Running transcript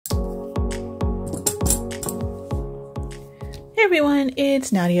Hey everyone,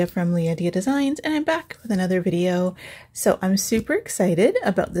 it's Nadia from liadiadesigns and I'm back with another video. So I'm super excited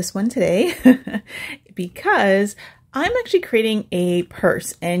about this one today because I'm actually creating a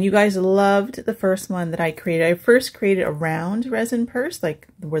purse, and you guys loved the first one that I created. I first created a round resin purse, like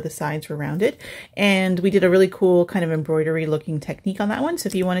where the sides were rounded, and we did a really cool kind of embroidery looking technique on that one. So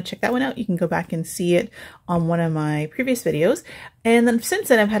if you want to check that one out, you can go back and see it on one of my previous videos. And then since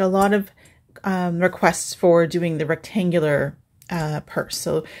then I've had a lot of requests for doing the rectangular purse.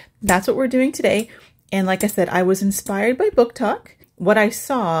 So that's what we're doing today. And like I said, I was inspired by Booktok. What I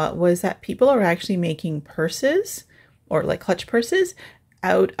saw was that people are actually making purses, or like clutch purses,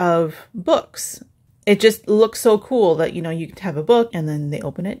 out of books. It just looks so cool that, you know, you could have a book and then they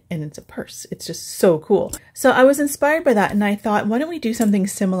open it and it's a purse. It's just so cool. So I was inspired by that and I thought, why don't we do something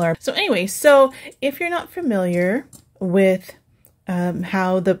similar? So anyway, so if you're not familiar with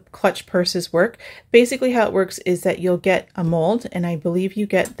how the clutch purses work, basically how it works is that you'll get a mold, and I believe you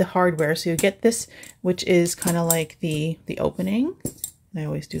get the hardware. So you get this, which is kind of like the opening. I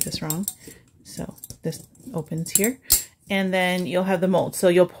always do this wrong. So this opens here, and then you'll have the mold. So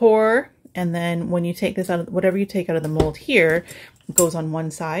you'll pour, and then when you take this out of, whatever you take out of the mold here goes on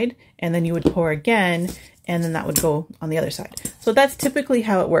one side, and then you would pour again, and then that would go on the other side. So that's typically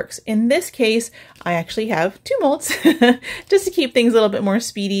how it works. In this case, I actually have two molds just to keep things a little bit more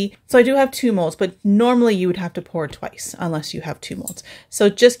speedy. So I do have two molds, but normally you would have to pour twice unless you have two molds. So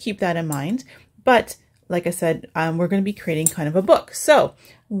just keep that in mind. But like I said, we're going to be creating kind of a book. So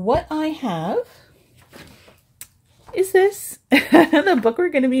what I have is this. The book we're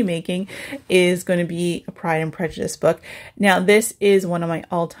going to be making is going to be a Pride and Prejudice book. Now, this is one of my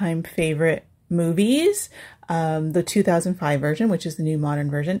all-time favorite movies, the 2005 version, which is the new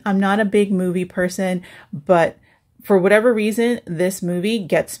modern version. I'm not a big movie person, but for whatever reason, this movie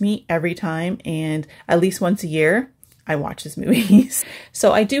gets me every time, and at least once a year, I watch this movie.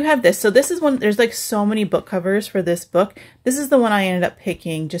 So I do have this. So this is one, there's like so many book covers for this book. This is the one I ended up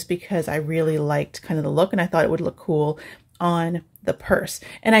picking just because I really liked kind of the look and I thought it would look cool on the purse.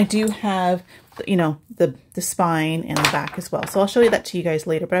 And I do have, you know, the spine and the back as well. So I'll show you that to you guys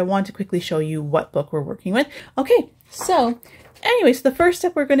later, but I want to quickly show you what book we're working with. Okay, so anyway, so the first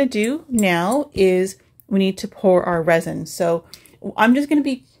step we're going to do now is we need to pour our resin. So I'm just going to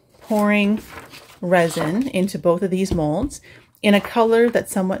be pouring resin into both of these molds in a color that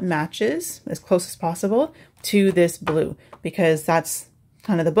somewhat matches as close as possible to this blue, because that's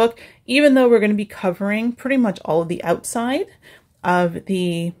kind of the book. Even though we're going to be covering pretty much all of the outside of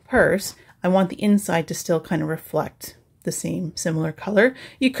the purse, I want the inside to still kind of reflect the same similar color.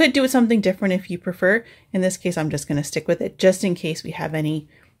 You could do it something different if you prefer. In this case, I'm just going to stick with it just in case we have any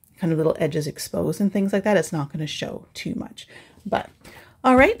kind of little edges exposed and things like that. It's not going to show too much. But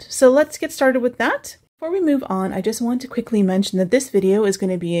all right, so let's get started with that. Before we move on, I just want to quickly mention that this video is going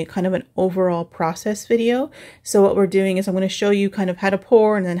to be a kind of an overall process video. So what we're doing is I'm going to show you kind of how to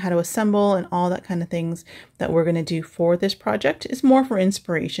pour and then how to assemble and all that kind of things that we're going to do for this project. It's more for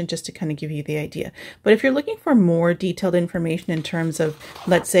inspiration, just to kind of give you the idea. But if you're looking for more detailed information in terms of,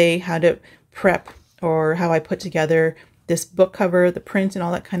 let's say, how to prep or how I put together this book cover, the print and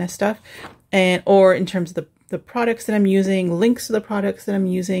all that kind of stuff, and or in terms of the products that I'm using, links to the products that I'm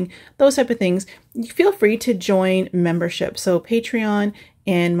using, those type of things, you feel free to join membership. So Patreon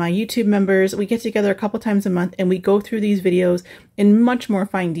and my YouTube members, we get together a couple times a month and we go through these videos in much more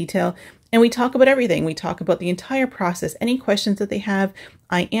fine detail. And we talk about everything. We talk about the entire process. Any questions that they have,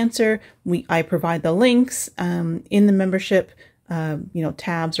 I answer. I provide the links in the membership, you know,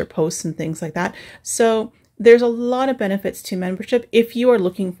 tabs or posts and things like that. So there's a lot of benefits to membership if you are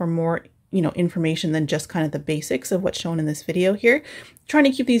looking for more, you know, information than just kind of the basics of what's shown in this video here. I'm trying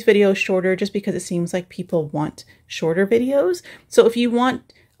to keep these videos shorter just because it seems like people want shorter videos. So if you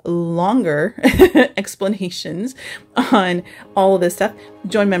want longer explanations on all of this stuff,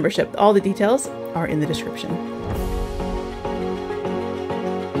 join membership. All the details are in the description.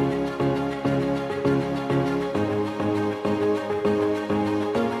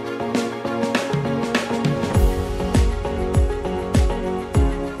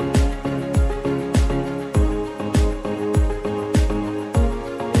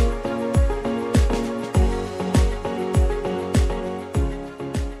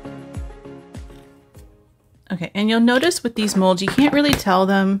 Okay, and you'll notice with these molds, you can't really tell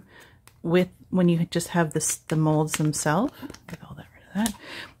them when you just have the molds themselves. Get all that rid of that.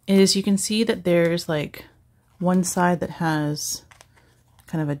 Is you can see that there's like one side that has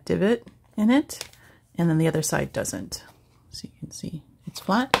kind of a divot in it, and then the other side doesn't. So you can see it's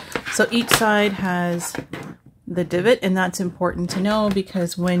flat. So each side has the divot, and that's important to know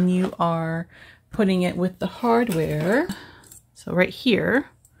because when you are putting it with the hardware, So right here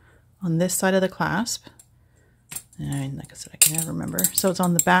on this side of the clasp, and like I said, I can never remember. So it's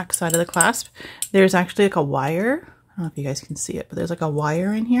on the back side of the clasp. There's actually like a wire. I don't know if you guys can see it, but there's like a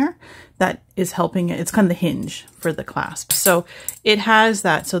wire in here that is helping it. It's kind of the hinge for the clasp. So it has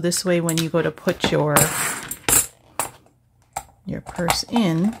that. So this way, when you go to put your purse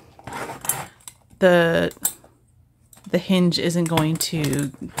in, the hinge isn't going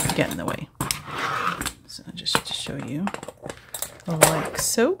to get in the way. So just to show you, like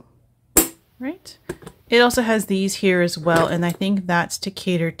so, right? It also has these here as well, and I think that's to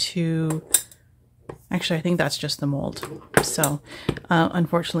cater to, actually I think that's just the mold. So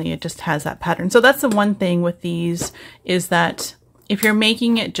unfortunately it just has that pattern. So that's the one thing with these, is that if you're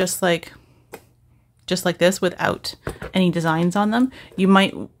making it just like this without any designs on them, you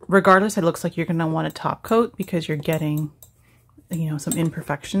might, regardless, it looks like you're going to want a top coat because you're getting, you know, some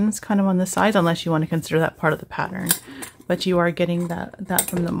imperfections kind of on the sides, unless you want to consider that part of the pattern. But you are getting that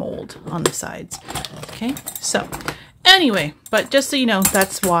from the mold on the sides. Okay, so anyway, but just so you know,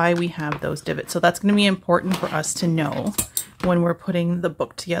 that's why we have those divots. So that's going to be important for us to know when we're putting the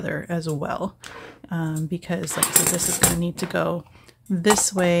book together as well. Because like I said, this is going to need to go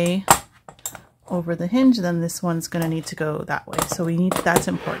this way over the hinge, then this one's going to need to go that way. So that's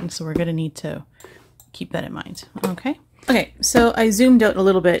important. So we're going to need to keep that in mind. Okay. Okay, so I zoomed out a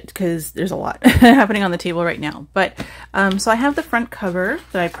little bit because there's a lot happening on the table right now. But so I have the front cover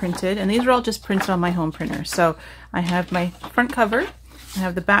that I printed, and these are all just printed on my home printer. So I have my front cover, I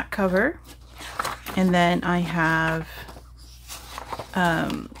have the back cover, and then I have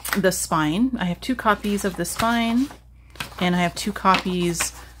the spine. I have 2 copies of the spine, and I have 2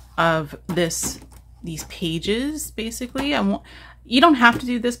 copies of these pages, basically. You don't have to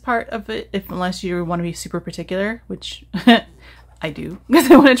do this part of it unless you want to be super particular, which I do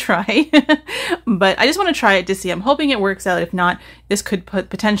because I want to try. But I just want to try it to see. I'm hoping it works out. If not, this could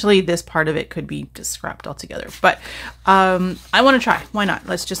potentially this part of it could be just scrapped altogether. But I want to try. Why not?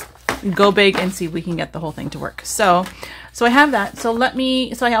 Let's just go big and see if we can get the whole thing to work. So I have that. So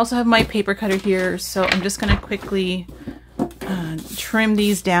I also have my paper cutter here. So I'm just going to quickly trim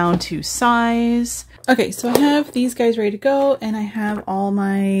these down to size. Okay, so I have these guys ready to go, and I have all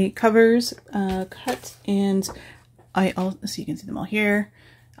my covers cut, and I also, so you can see them all here.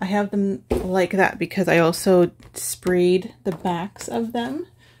 I have them like that because I also sprayed the backs of them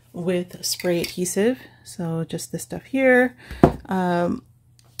with spray adhesive. So just this stuff here. And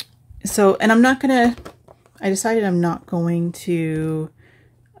I decided I'm not going to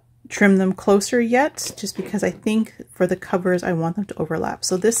trim them closer yet, just because I think for the covers I want them to overlap.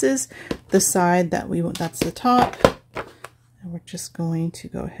 So this is the side that that's the top, and we're just going to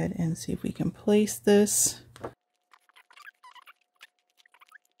go ahead and see if we can place this.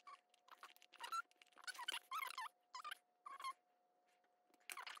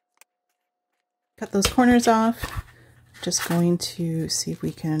 Cut those corners off. Just going to see if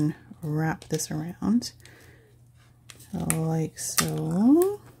we can wrap this around, so like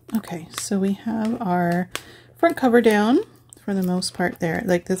so. Okay, so we have our front cover down for the most part there.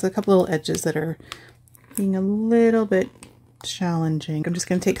 Like there's a couple little edges that are being a little bit challenging. I'm just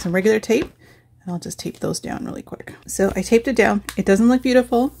going to take some regular tape and I'll just tape those down really quick. So I taped it down. It doesn't look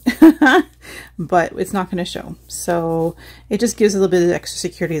beautiful, but it's not going to show. So it just gives a little bit of extra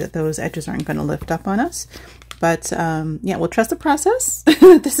security that those edges aren't going to lift up on us. But yeah, we'll trust the process.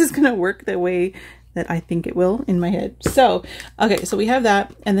 This is going to work the way that I think it will in my head. So, okay, so we have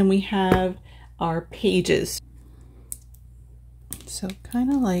that, and then we have our pages. So kind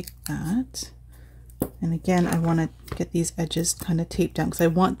of like that. And again, I want to get these edges kind of taped down because I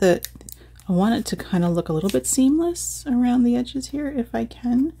want it to kind of look a little bit seamless around the edges here if I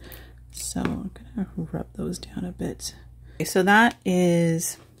can. So I'm gonna rub those down a bit. Okay, so that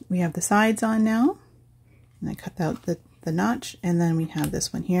is, we have the sides on now, and I cut out the notch, and then we have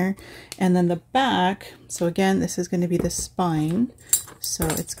this one here, and then the back. So again, this is going to be the spine, so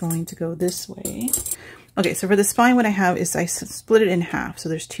it's going to go this way. Okay, so for the spine, what I have is I split it in half, so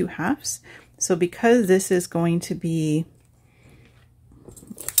there's 2 halves. So because this is going to be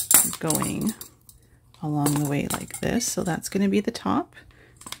going along the way like this, so that's going to be the top.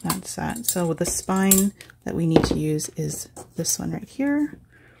 That's that. So the spine that we need to use is this one right here.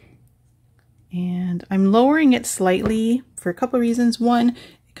 And I'm lowering it slightly for a couple of reasons. One,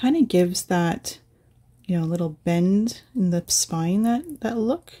 it kind of gives that, you know, little bend in the spine, that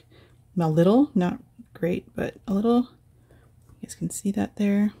look. A little, not great, but a little. You guys can see that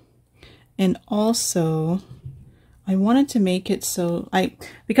there. And also, I wanted to make it so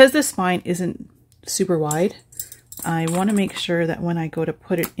because this spine isn't super wide, I want to make sure that when I go to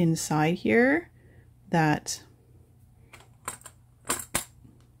put it inside here, that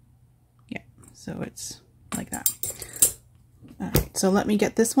So it's like that. All right, so let me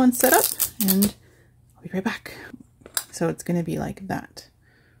get this one set up and I'll be right back. So it's going to be like that,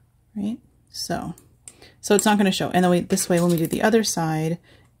 right? So it's not going to show. And then this way, when we do the other side,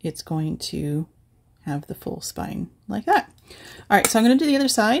 it's going to have the full spine like that. All right, so I'm going to do the other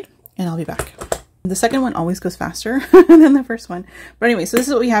side and I'll be back. The second one always goes faster than the first one. But anyway, so this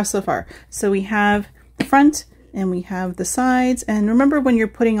is what we have so far. So we have the front and we have the sides. And remember, when you're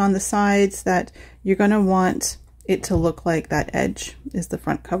putting on the sides, that you're going to want it to look like that edge is the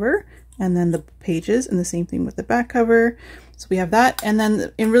front cover, and then the pages, and the same thing with the back cover. So we have that. And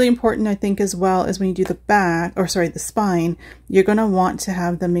then, and really important, I think, as well, is when you do the back, or sorry, the spine, you're going to want to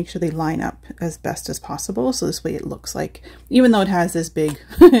have them make sure they line up as best as possible. So this way it looks like, even though it has this big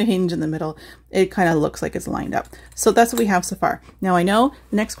hinge in the middle, it kind of looks like it's lined up. So that's what we have so far. Now I know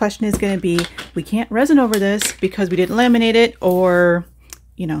the next question is going to be, we can't resin over this because we didn't laminate it, or,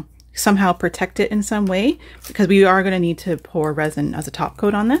 you know, somehow protect it in some way, because we are going to need to pour resin as a top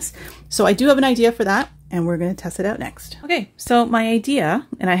coat on this. So I do have an idea for that, and we're going to test it out next. Okay, so my idea,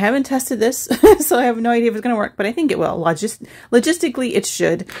 and I haven't tested this, so I have no idea if it's going to work, but I think it will. Logistically, it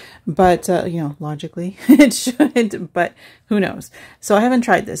should, but, you know, logically, it shouldn't, but who knows? So I haven't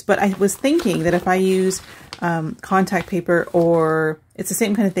tried this, but I was thinking that if I use contact paper, or it's the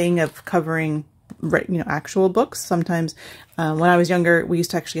same kind of thing of covering, you know, actual books. Sometimes when I was younger, we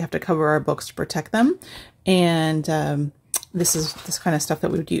used to actually have to cover our books to protect them. And this is this kind of stuff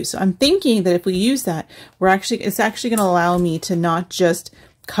that we would use. So I'm thinking that if we use that, it's actually going to allow me to not just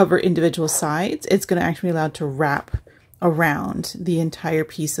cover individual sides. It's going to actually be allowed to wrap around the entire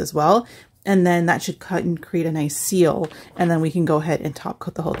piece as well. And then that should cut and create a nice seal. And then we can go ahead and top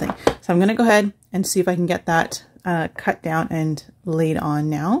coat the whole thing. So I'm going to go ahead and see if I can get that cut down and laid on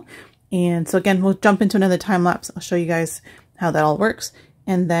now. And so again, we'll jump into another time lapse. I'll show you guys how that all works.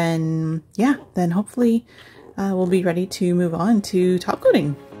 And then, yeah, then hopefully we'll be ready to move on to top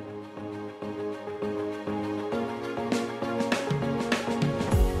coating.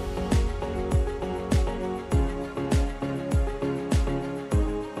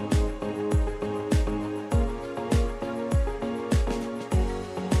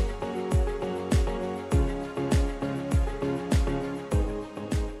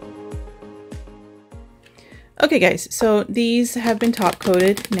 Okay guys, so these have been top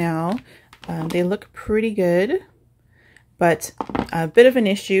coated now. They look pretty good, but a bit of an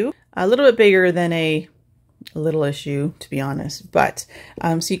issue, a little bit bigger than a little issue, to be honest. But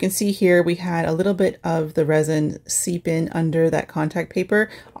so you can see here, we had a little bit of the resin seep in under that contact paper.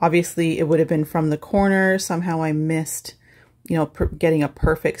 Obviously it would have been from the corner. Somehow I missed, you know, getting a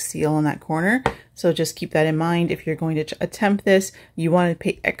perfect seal on that corner. So just keep that in mind. If you're going to attempt this, you want to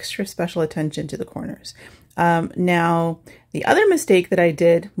pay extra special attention to the corners. Now, the other mistake that I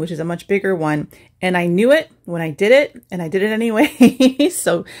did, which is a much bigger one, and I knew it when I did it, and I did it anyway,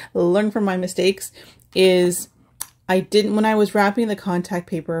 so learn from my mistakes, is when I was wrapping the contact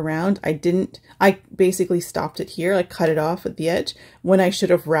paper around, I basically stopped it here, I cut it off at the edge, when I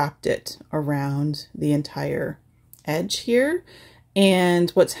should have wrapped it around the entire edge here.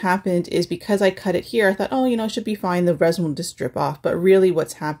 And what's happened is, because I cut it here, I thought, oh, you know, it should be fine. The resin will just drip off. But really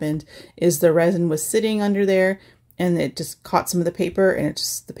what's happened is the resin was sitting under there and it just caught some of the paper, and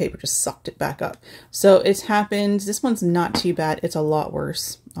the paper just sucked it back up. So it's happened. This one's not too bad. It's a lot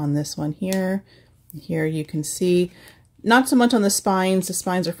worse on this one here. Here you can see, not so much on the spines. The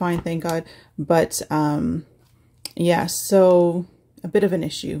spines are fine, thank God. But yeah, so a bit of an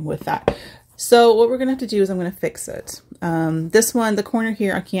issue with that. So what we're going to have to do is I'm going to fix it. This one, the corner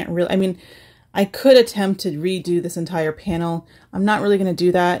here, I can't really, I mean, I could attempt to redo this entire panel. I'm not really going to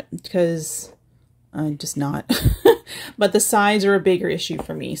do that because I'm just not. But the sides are a bigger issue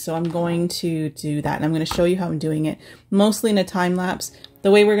for me. So I'm going to do that. And I'm going to show you how I'm doing it, mostly in a time lapse.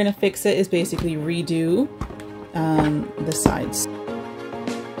 The way we're going to fix it is basically redo the sides.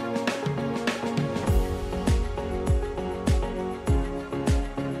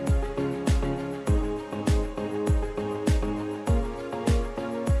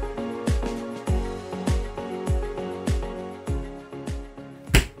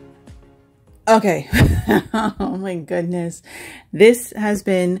 Okay. Oh my goodness. This has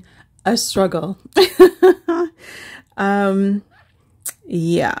been a struggle.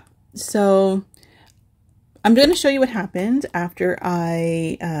 Yeah. So I'm going to show you what happened after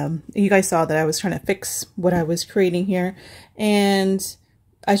you guys saw that I was trying to fix what I was creating here, and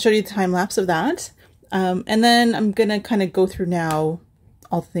I showed you the time lapse of that. And then I'm going to kind of go through now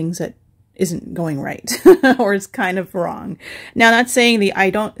all the things that isn't going right or it's kind of wrong. Now, not saying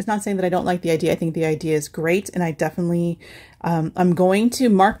it's not saying that I don't like the idea. I think the idea is great, and I definitely, I'm going to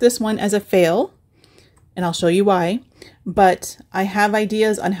mark this one as a fail, and I'll show you why, but I have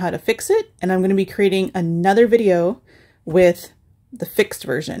ideas on how to fix it, and I'm going to be creating another video with the fixed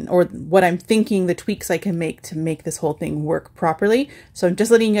version, or what I'm thinking the tweaks I can make to make this whole thing work properly. So I'm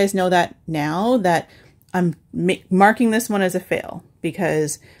just letting you guys know that now, that I'm marking this one as a fail,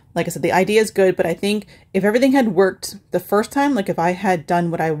 because like I said, the idea is good, but I think if everything had worked the first time, like if I had done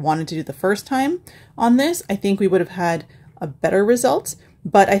what I wanted to do the first time on this, I think we would have had a better result.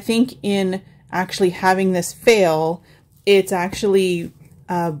 But I think in actually having this fail, it's actually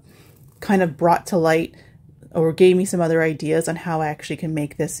kind of brought to light, or gave me some other ideas on how I actually can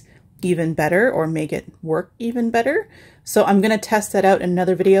make this even better, or make it work even better. So I'm going to test that out in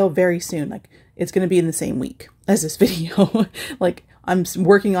another video very soon. Like, it's going to be in the same week as this video. Like, I'm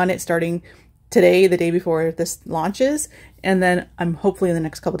working on it starting today, the day before this launches, and then I'm hopefully in the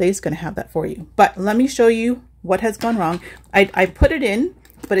next couple days going to have that for you. But let me show you what has gone wrong. I put it in,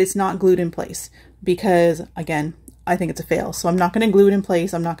 but it's not glued in place because, again, I think it's a fail. So I'm not going to glue it in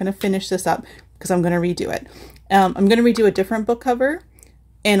place. I'm not going to finish this up because I'm going to redo it. I'm going to redo a different book cover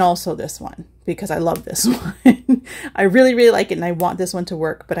and also this one because I love this one. I really, really like it, and I want this one to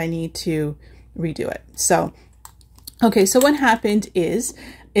work, but I need to redo it. So, okay, so what happened is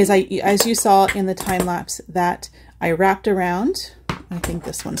as you saw in the time lapse, that I wrapped around, I think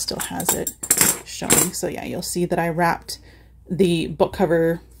this one still has it showing. So yeah, you'll see that I wrapped the book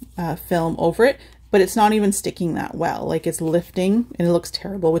cover film over it, but it's not even sticking that well. Like, it's lifting and it looks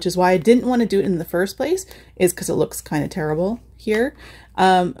terrible, which is why I didn't want to do it in the first place, is because it looks kind of terrible here.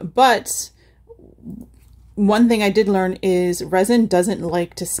 But one thing I did learn is resin doesn't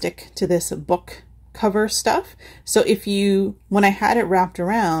like to stick to this book cover stuff. So when I had it wrapped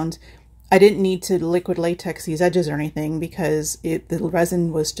around, I didn't need to liquid latex these edges or anything, because the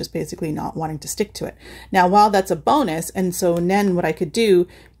resin was just basically not wanting to stick to it. Now, while that's a bonus, and so then what I could do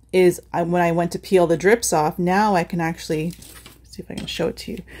is when I went to peel the drips off, now I can actually, see if I can show it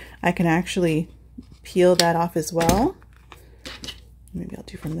to you. I can actually peel that off as well. Maybe I'll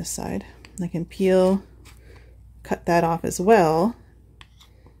do from this side. I can cut that off as well.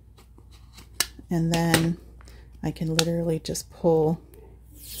 And then I can literally just pull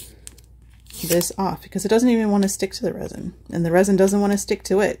this off, because it doesn't even want to stick to the resin, and the resin doesn't want to stick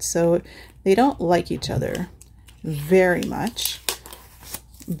to it. So they don't like each other very much.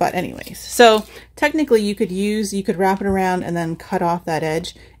 But anyways, so technically you could wrap it around and then cut off that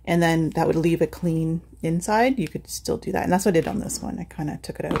edge, and then that would leave a clean inside. You could still do that. And that's what I did on this one. I kind of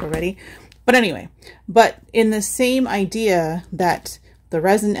took it out already. But anyway, but in the same idea that the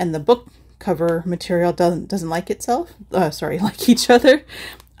resin and the book cover material doesn't like like each other.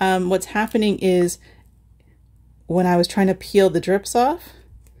 What's happening is when I was trying to peel the drips off,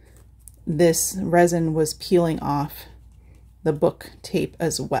 this resin was peeling off the book tape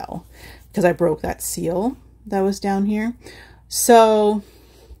as well, because I broke that seal that was down here. So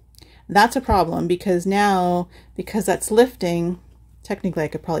that's a problem, because now, because that's lifting, technically I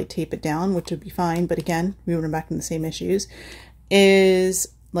could probably tape it down, which would be fine. But again, we were back in the same issues, is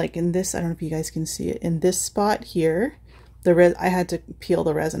like in this, I don't know if you guys can see it, in this spot here, I had to peel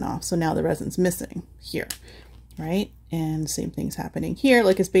the resin off. So now the resin's missing here, right? And same thing's happening here.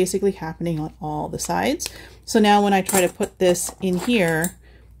 Like, it's basically happening on all the sides. So now when I try to put this in here,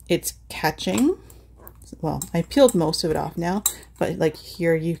 it's catching. Well, I peeled most of it off now, but like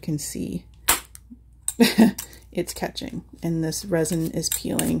here you can see it's catching, and this resin is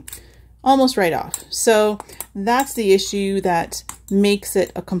peeling almost right off. So that's the issue that makes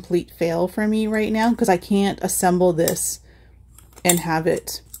it a complete fail for me right now, because I can't assemble this and have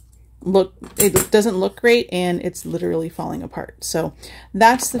it doesn't look great, and it's literally falling apart. So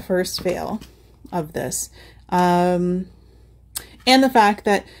that's the first fail of this. And the fact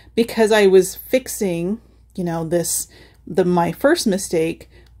that because I was fixing, you know, my first mistake,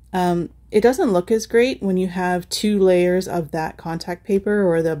 it doesn't look as great when you have 2 layers of that contact paper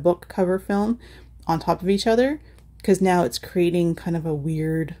or the book cover film on top of each other, because now it's creating kind of a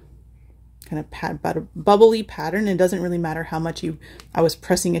weird kind of bubbly pattern. It doesn't really matter how much I was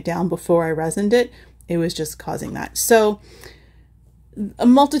pressing it down before I resined it. It was just causing that. So a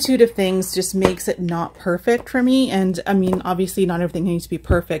multitude of things just makes it not perfect for me. And I mean, obviously not everything needs to be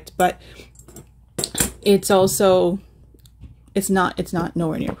perfect, but it's also, it's not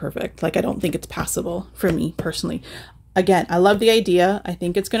nowhere near perfect. Like, I don't think it's passable for me personally. Again, I love the idea. I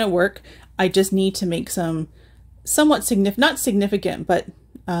think it's going to work. I just need to make some somewhat not significant, but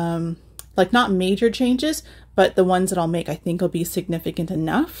like not major changes, but the ones that I'll make I think will be significant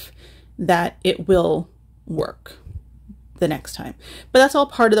enough that it will work the next time. But that's all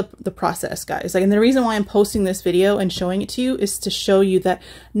part of the process, guys. Like, and the reason why I'm posting this video and showing it to you is to show you that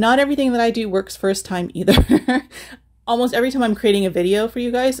not everything that I do works first time either. Almost every time I'm creating a video for you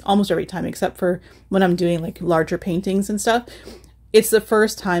guys, almost every time, except for when I'm doing like larger paintings and stuff, it's the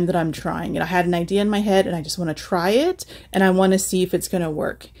first time that I'm trying it. I had an idea in my head and I just want to try it and I want to see if it's going to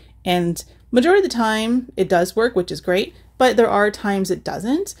work. And majority of the time it does work, which is great, but there are times it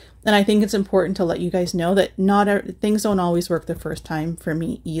doesn't. And I think it's important to let you guys know that things don't always work the first time for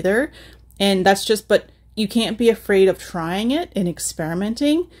me either. And that's just, but you can't be afraid of trying it and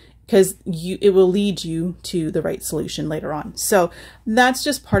experimenting, because it will lead you to the right solution later on. So that's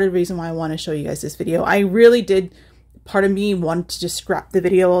just part of the reason why I want to show you guys this video. I really did, part of me wanted to just scrap the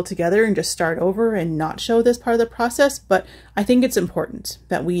video altogether and just start over and not show this part of the process. But I think it's important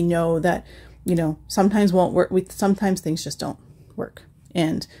that we know that, you know, sometimes won't work. Sometimes things just don't work.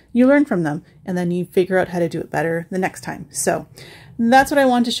 And you learn from them and then you figure out how to do it better the next time. So that's what I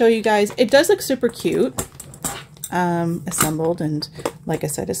wanted to show you guys. It does look super cute, assembled, and like I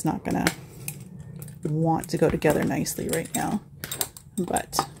said, it's not gonna want to go together nicely right now.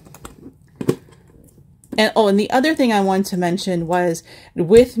 But, and oh, and the other thing I wanted to mention was,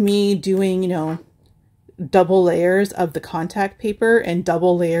 with me doing, you know, double layers of the contact paper and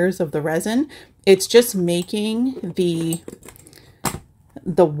double layers of the resin, it's just making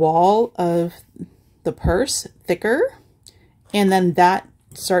the wall of the purse thicker, and then that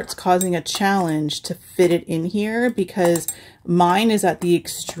starts causing a challenge to fit it in here, because mine is at the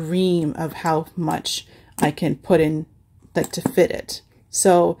extreme of how much I can put in, like, to fit it.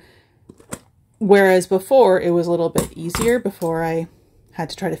 So whereas before it was a little bit easier before I had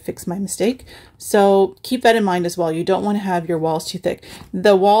to try to fix my mistake. So keep that in mind as well. You don't want to have your walls too thick.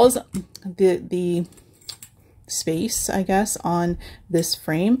 The walls, the space, I guess, on this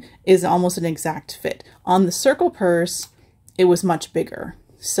frame is almost an exact fit. On the circle purse, it was much bigger,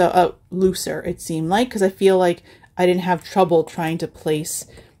 so looser it seemed like, because I feel like I didn't have trouble trying to place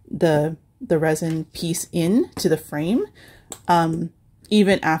the resin piece in to the frame,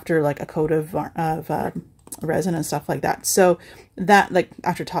 even after like a coat of resin and stuff like that. So that, like,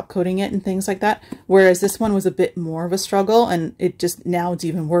 after top coating it and things like that, whereas this one was a bit more of a struggle, and it just, now it's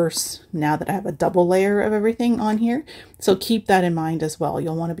even worse now that I have a double layer of everything on here. So keep that in mind as well.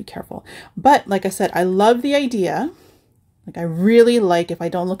 You'll want to be careful. But like I said, I love the idea. Like, I really like, if I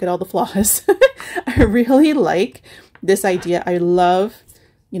don't look at all the flaws, I really like this idea. I love,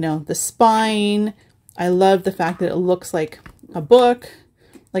 you know, the spine. I love the fact that it looks like a book,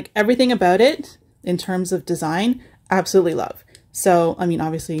 like everything about it in terms of design, absolutely love. So, I mean,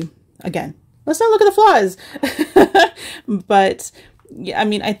 obviously, again, let's not look at the flaws, but yeah, I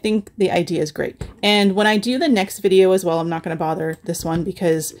mean, I think the idea is great. And when I do the next video as well, I'm not going to bother this one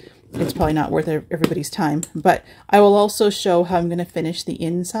because it's probably not worth everybody's time, but I will also show how I'm going to finish the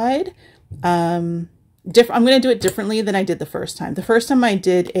inside. I'm going to do it differently than I did the first time. The first time I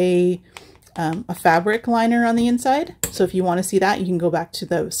did a fabric liner on the inside. So if you want to see that, you can go back to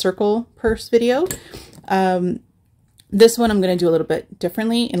the circle purse video. This one I'm going to do a little bit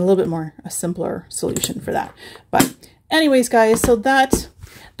differently and a little bit more a simpler solution for that. But anyways, guys, so that's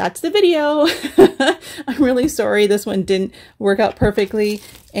the video. I'm really sorry this one didn't work out perfectly.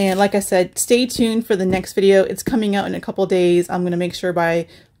 And like I said, stay tuned for the next video. It's coming out in a couple days. I'm going to make sure by,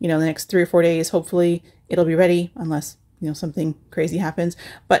 you know, the next 3 or 4 days, hopefully it'll be ready, unless, you know, something crazy happens.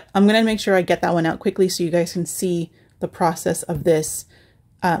 But I'm going to make sure I get that one out quickly so you guys can see the process of this,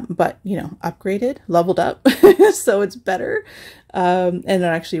 but, you know, upgraded, leveled up, so it's better. And it'll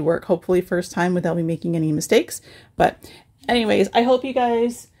actually work, hopefully, first time without me making any mistakes. But anyways, I hope you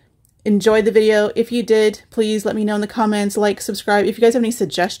guys enjoyed the video. If you did, please let me know in the comments, like, subscribe. If you guys have any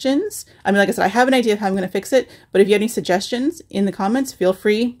suggestions, I mean, like I said, I have an idea of how I'm going to fix it, but if you have any suggestions in the comments, feel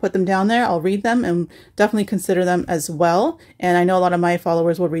free, put them down there. I'll read them and definitely consider them as well. And I know a lot of my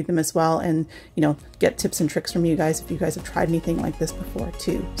followers will read them as well and, you know, get tips and tricks from you guys if you guys have tried anything like this before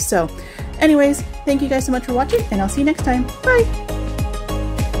too. So anyways, thank you guys so much for watching, and I'll see you next time. Bye.